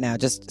microphone right now,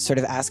 just sort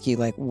of ask you,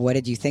 what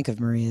did you think of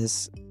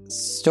Maria's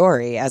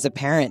story? As a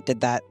parent,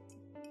 did that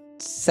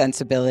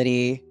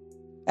sensibility,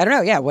 I don't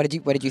know, yeah, what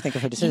did you think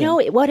of her decision?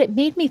 What it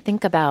made me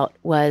think about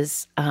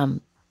was,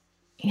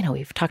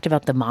 we've talked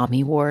about the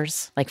mommy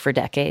wars, for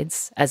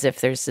decades, as if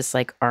there's this,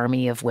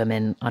 army of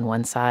women on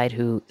one side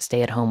who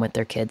stay at home with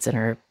their kids and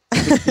are,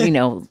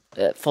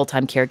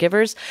 full-time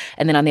caregivers.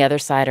 And then on the other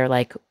side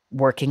are,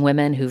 working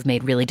women who've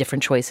made really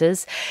different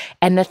choices.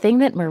 And the thing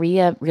that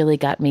Maria really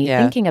got me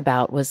thinking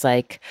about was,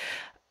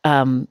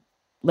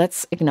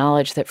 let's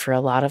acknowledge that for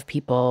a lot of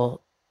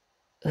people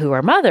who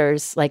are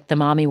mothers, the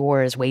mommy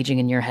war is waging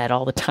in your head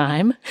all the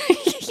time.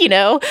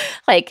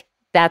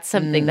 That's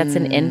something, that's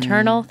an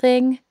internal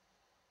thing.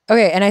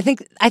 Okay, and I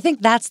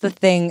think that's the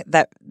thing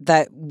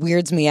that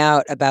weirds me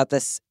out about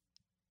this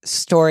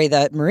story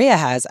that Maria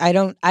has.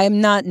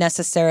 I'm not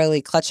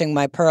necessarily clutching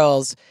my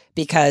pearls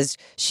because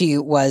she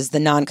was the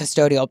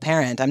non-custodial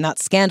parent. I'm not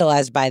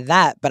scandalized by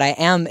that, but I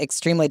am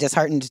extremely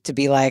disheartened to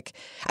be I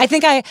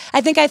think I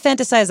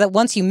fantasize that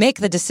once you make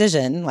the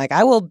decision,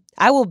 I will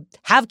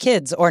have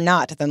kids or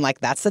not, then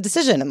that's the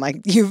decision.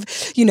 And you've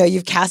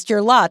cast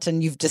your lot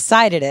and you've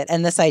decided it.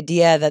 And this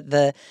idea that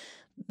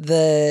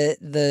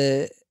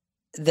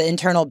the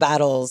internal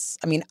battles,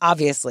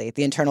 obviously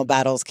the internal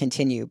battles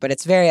continue, but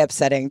it's very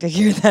upsetting to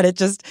hear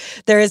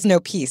that there is no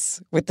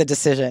peace with the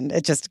decision.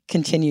 It just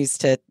continues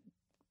to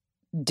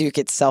duke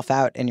itself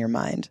out in your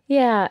mind.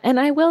 Yeah. And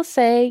I will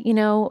say,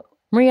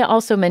 Maria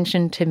also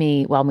mentioned to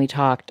me while we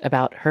talked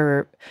about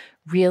her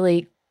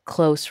really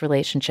close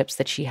relationships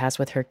that she has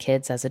with her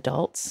kids as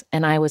adults.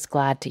 And I was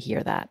glad to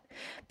hear that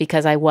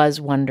because I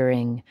was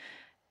wondering,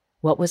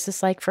 what was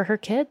this like for her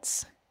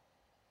kids?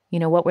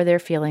 What were their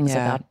feelings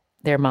about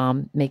their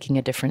mom making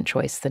a different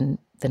choice than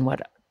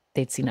what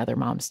they'd seen other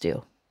moms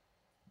do?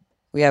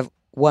 We have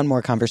one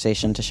more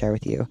conversation to share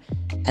with you,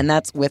 and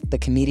that's with the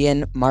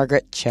comedian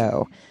Margaret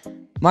Cho.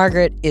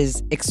 Margaret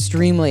is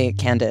extremely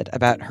candid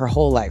about her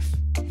whole life,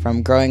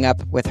 from growing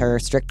up with her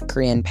strict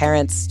Korean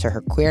parents to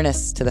her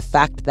queerness to the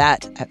fact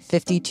that at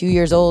 52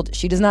 years old,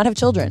 she does not have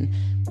children.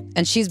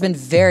 And she's been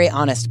very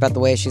honest about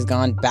the way she's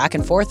gone back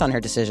and forth on her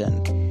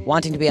decision,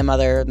 wanting to be a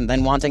mother and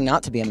then wanting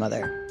not to be a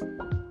mother.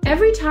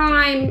 Every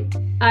time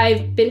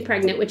I've been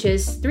pregnant, which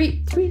is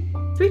three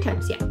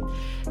times, yeah.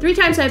 3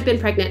 times I've been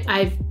pregnant,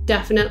 I've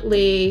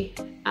definitely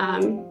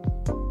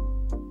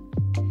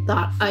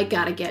thought, I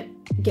gotta get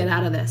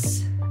out of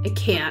this. I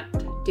can't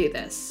do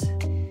this.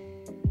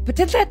 But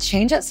did that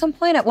change at some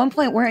point? At one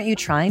point, weren't you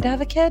trying to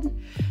have a kid?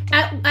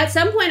 At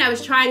some point, I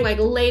was trying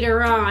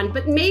later on,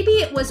 but maybe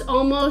it was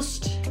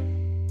almost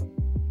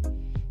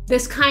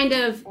this kind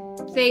of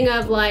thing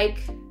of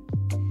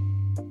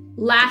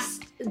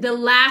the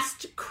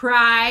last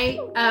cry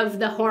of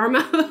the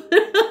hormone,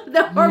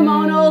 the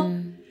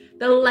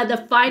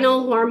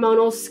final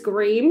hormonal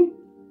scream.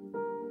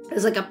 It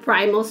was a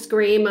primal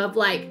scream of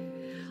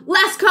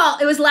last call.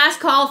 It was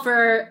last call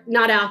for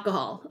not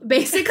alcohol,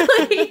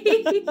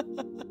 basically.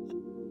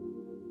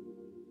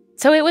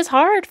 So it was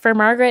hard for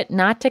Margaret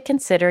not to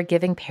consider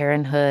giving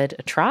parenthood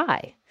a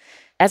try.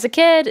 As a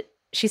kid,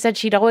 she said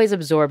she'd always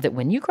absorbed that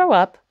when you grow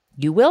up,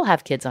 you will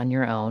have kids on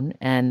your own,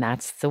 and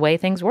that's the way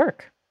things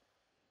work.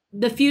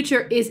 The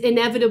future is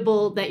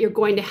inevitable that you're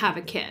going to have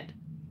a kid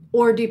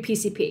or do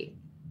PCP.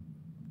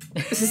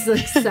 This is the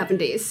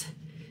 70s.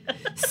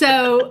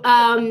 So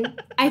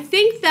I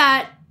think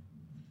that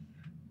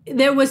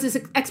there was this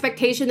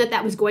expectation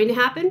that was going to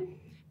happen.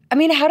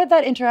 How did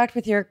that interact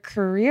with your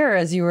career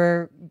as you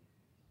were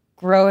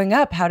growing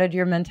up? How did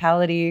your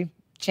mentality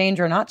change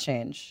or not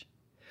change?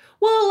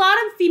 Well, a lot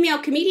of female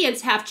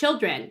comedians have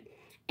children.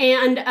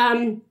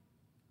 And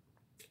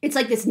it's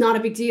it's not a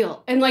big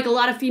deal. And a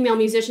lot of female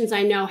musicians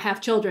I know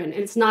have children,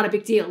 and it's not a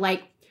big deal.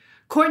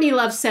 Courtney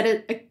Love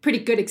set a pretty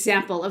good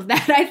example of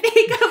that, I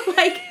think,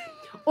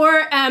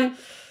 or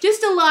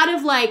just a lot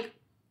of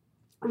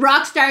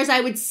rock stars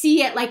I would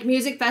see at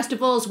music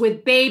festivals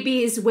with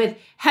babies with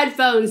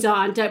headphones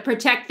on to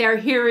protect their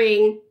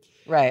hearing.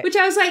 Right. Which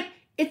I was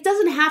it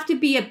doesn't have to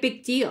be a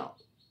big deal.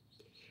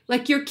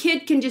 Your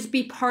kid can just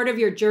be part of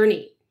your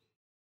journey.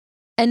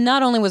 And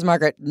not only was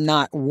Margaret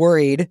not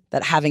worried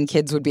that having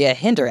kids would be a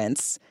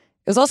hindrance,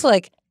 it was also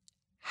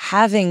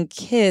having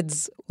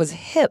kids was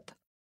hip.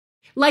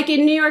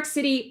 In New York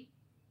City,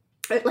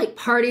 at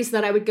parties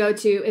that I would go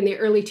to in the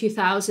early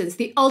 2000s,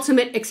 the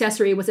ultimate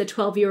accessory was a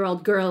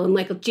 12-year-old girl in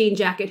a jean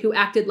jacket who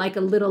acted like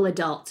a little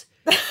adult.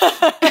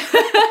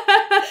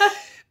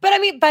 But I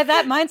mean, by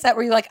that mindset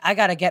where you're like, I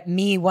got to get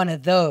me one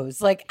of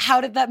those. Like,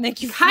 how did that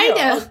make you feel?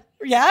 Kind of.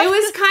 Yeah. It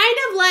was kind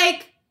of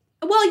like,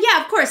 well,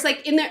 yeah, of course.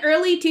 Like in the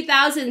early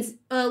 2000s,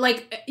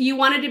 like you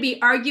wanted to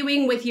be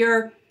arguing with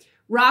your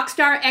rock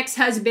star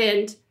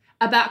ex-husband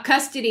about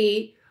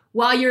custody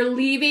while you're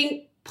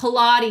leaving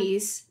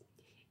Pilates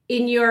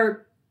in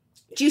your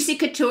Juicy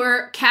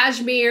Couture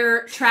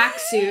cashmere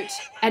tracksuit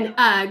and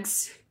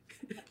Uggs.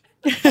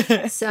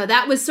 So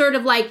that was sort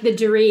of like the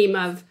dream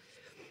of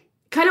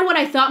kind of what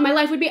I thought my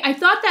life would be. I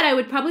thought that I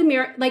would probably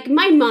marry, like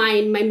my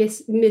mind,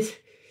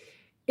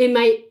 in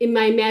my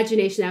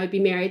imagination, I would be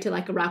married to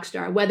like a rock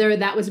star, whether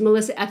that was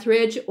Melissa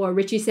Etheridge or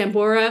Richie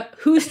Sambora.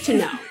 Who's to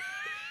know?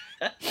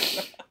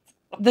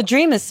 The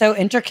dream is so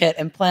intricate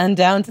and planned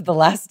down to the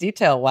last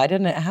detail. Why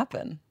didn't it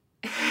happen?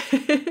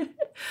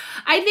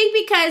 I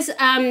think because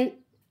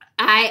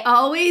I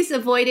always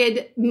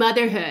avoided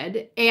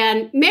motherhood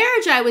and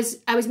marriage. I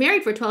was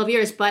married for 12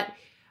 years, but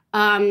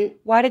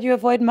why did you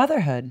avoid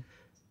motherhood?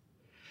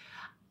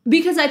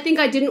 Because I think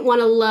I didn't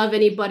want to love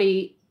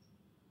anybody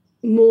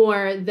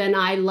more than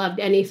I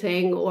loved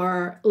anything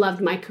or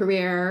loved my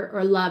career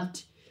or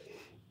loved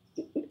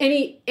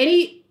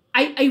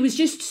I was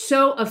just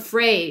so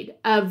afraid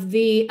of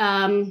the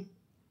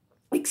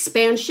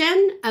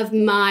expansion of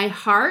my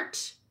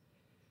heart.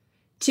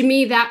 To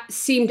me, that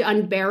seemed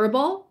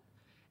unbearable.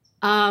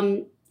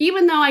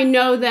 Even though I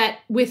know that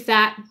with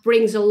that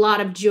brings a lot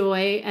of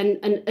joy and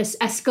an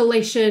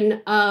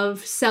escalation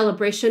of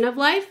celebration of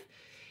life,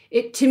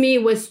 it to me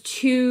was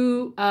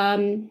too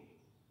much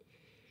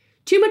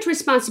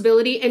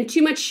responsibility and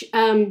too much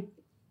of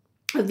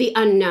the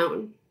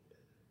unknown.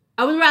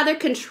 I would rather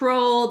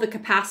control the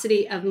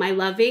capacity of my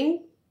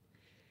loving,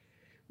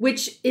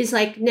 which is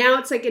like, now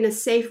it's like in a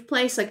safe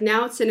place, like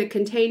now it's in a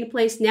contained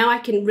place. Now I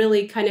can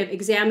really kind of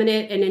examine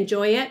it and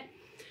enjoy it.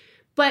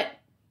 But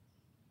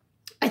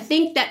I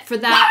think that for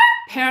that,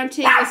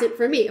 parenting isn't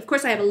for me. Of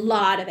course, I have a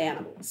lot of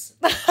animals.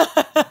 And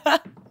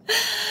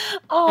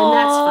that's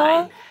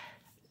fine.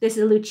 This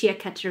is Lucia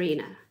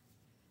Caterina.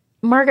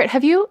 Margaret,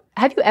 have you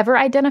ever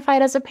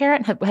identified as a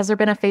parent? Has there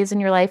been a phase in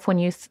your life when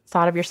you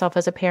thought of yourself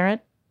as a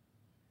parent?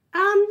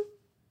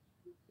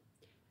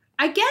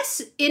 I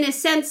guess in a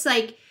sense,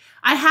 like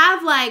I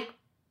have like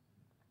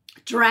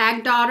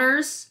drag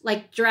daughters,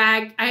 I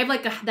have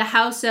like the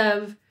House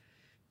of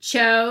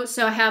Cho.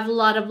 So I have a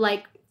lot of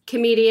like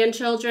comedian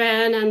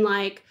children and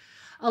like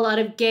a lot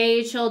of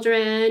gay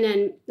children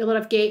and a lot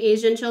of gay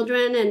Asian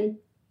children. And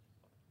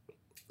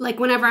like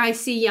whenever I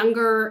see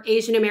younger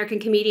Asian American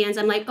comedians,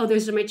 I'm like, oh,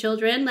 those are my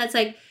children. That's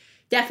like,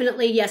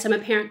 definitely, yes, I'm a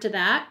parent to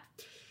that.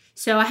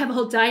 So I have a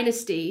whole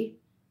dynasty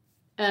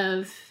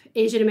of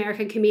Asian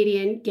American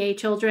comedian gay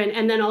children,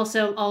 and then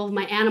also all of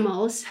my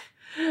animals.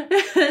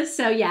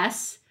 So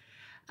yes.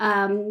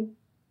 But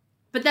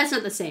that's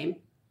not the same.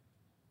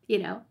 You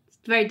know, it's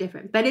very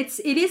different. But it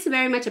is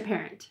very much a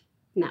parent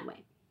in that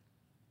way.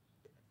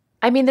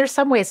 I mean, there's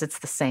some ways it's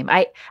the same.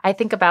 I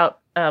think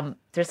about,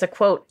 there's a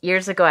quote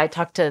years ago, I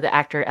talked to the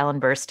actor Ellen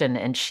Burstyn,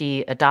 and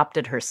she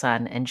adopted her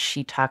son, and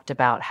she talked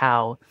about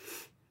how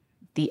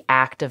the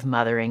act of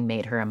mothering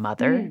made her a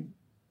mother,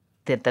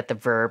 that the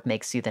verb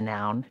makes you the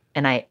noun.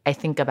 And I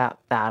think about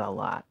that a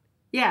lot.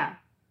 Yeah,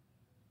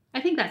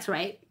 I think that's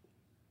right.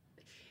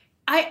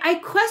 I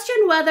question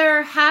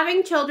whether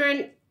having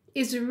children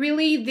is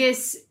really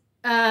this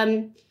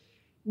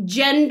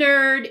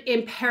gendered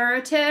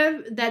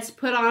imperative that's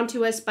put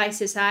onto us by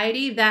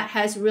society that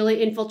has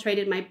really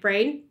infiltrated my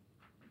brain,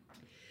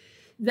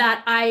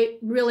 that I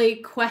really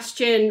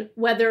question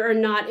whether or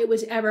not it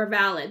was ever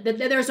valid. That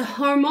there's a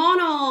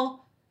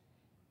hormonal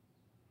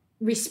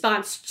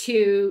response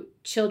to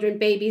children,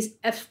 babies,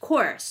 of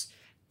course,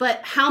 but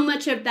how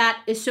much of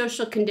that is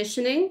social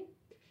conditioning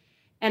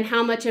and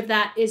how much of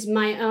that is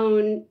my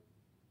own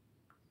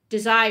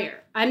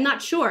desire? I'm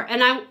not sure.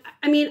 And I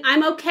mean,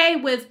 I'm okay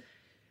with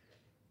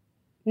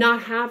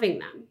not having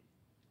them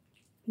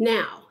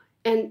now.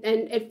 And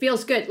it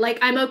feels good. Like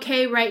I'm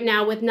okay right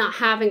now with not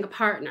having a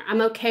partner.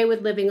 I'm okay with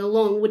living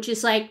alone, which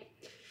is like,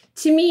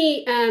 to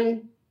me,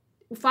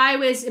 if I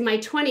was in my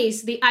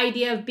 20s, the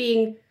idea of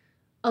being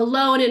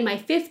alone in my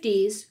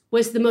 50s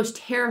was the most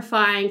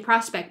terrifying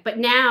prospect. But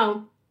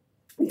now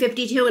I'm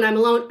 52 and I'm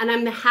alone and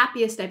I'm the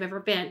happiest I've ever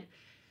been.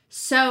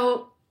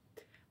 So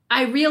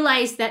I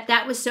realized that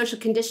that was social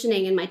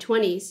conditioning in my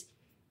 20s,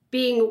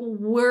 being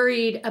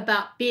worried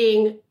about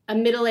being a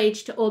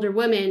middle-aged to older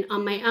woman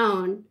on my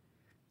own,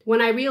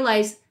 when I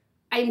realized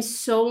I'm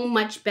so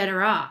much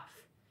better off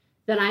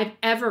than I've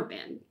ever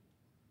been.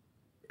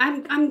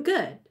 I'm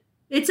good.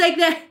 It's like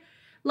that,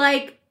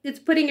 like it's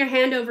putting your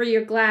hand over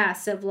your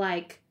glass of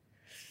like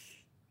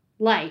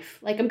life.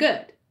 Like I'm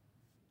good.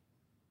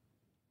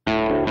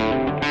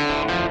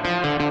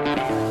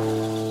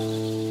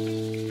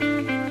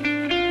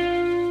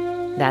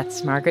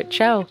 That's Margaret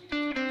Cho.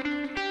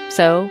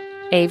 So,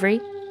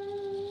 Avery,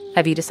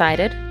 have you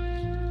decided?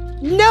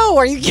 No,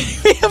 are you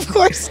kidding me? Of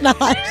course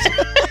not.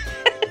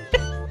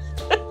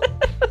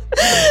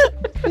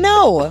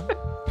 No,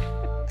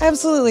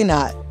 absolutely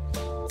not.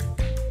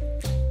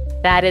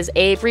 That is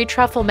Avery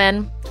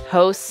Trufelman.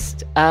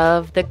 host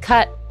of the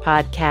Cut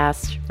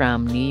podcast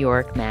from New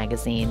York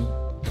Magazine.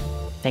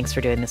 Thanks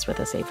for doing this with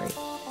us, Avery.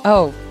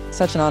 Oh,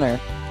 such an honor.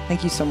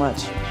 Thank you so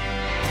much.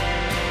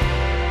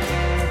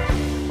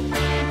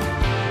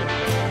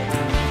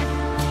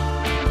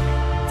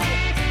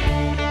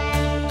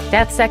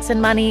 Death, Sex,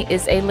 and Money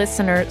is a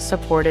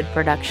listener-supported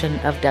production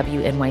of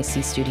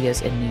WNYC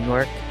Studios in New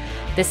York.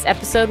 This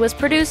episode was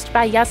produced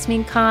by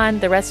Yasmin Khan.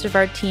 The rest of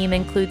our team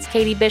includes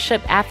Katie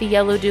Bishop, Afi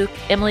Yellowduke,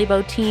 Emily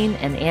Botine,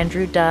 and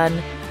Andrew Dunn.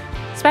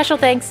 Special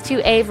thanks to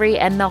Avery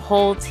and the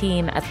whole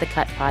team at the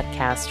Cut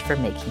Podcast for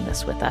making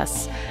this with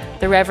us.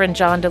 The Reverend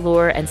John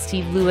DeLure and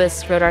Steve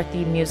Lewis wrote our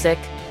theme music.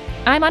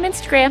 I'm on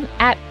Instagram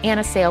at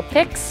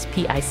AnnaSalePics,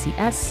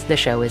 P-I-C-S. The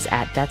show is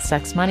at Death,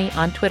 Sex, Money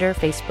on Twitter,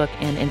 Facebook,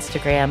 and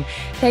Instagram.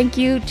 Thank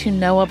you to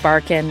Noah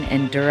Barkin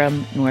in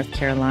Durham, North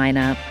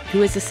Carolina,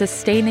 who is a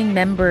sustaining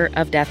member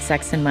of Death,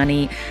 Sex, and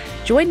Money.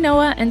 Join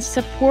Noah and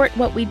support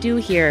what we do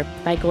here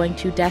by going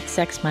to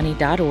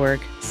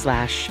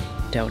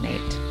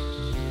deathsexmoney.org/donate.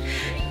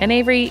 And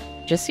Avery,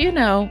 just so you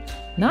know,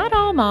 not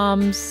all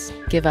moms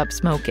give up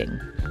smoking.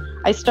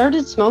 I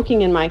started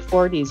smoking in my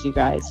 40s, you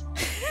guys.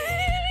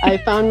 I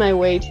found my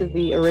way to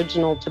the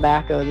original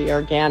tobacco, the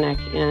organic,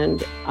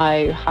 and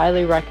I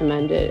highly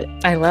recommend it.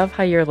 I love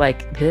how you're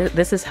like,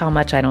 this is how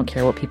much I don't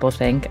care what people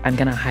think. I'm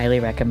going to highly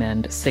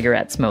recommend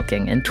cigarette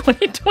smoking in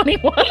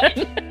 2021.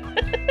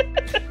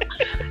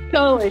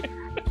 Totally.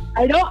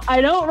 I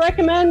don't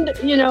recommend,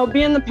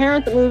 being the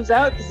parent that moves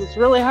out because it's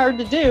really hard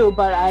to do,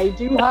 but I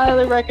do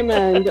highly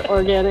recommend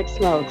organic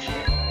smoke.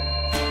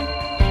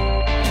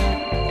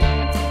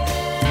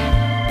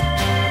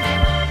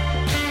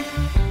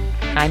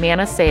 I'm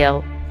Anna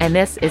Sale, and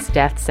this is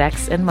Death,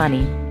 Sex, and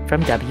Money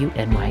from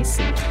WNYC.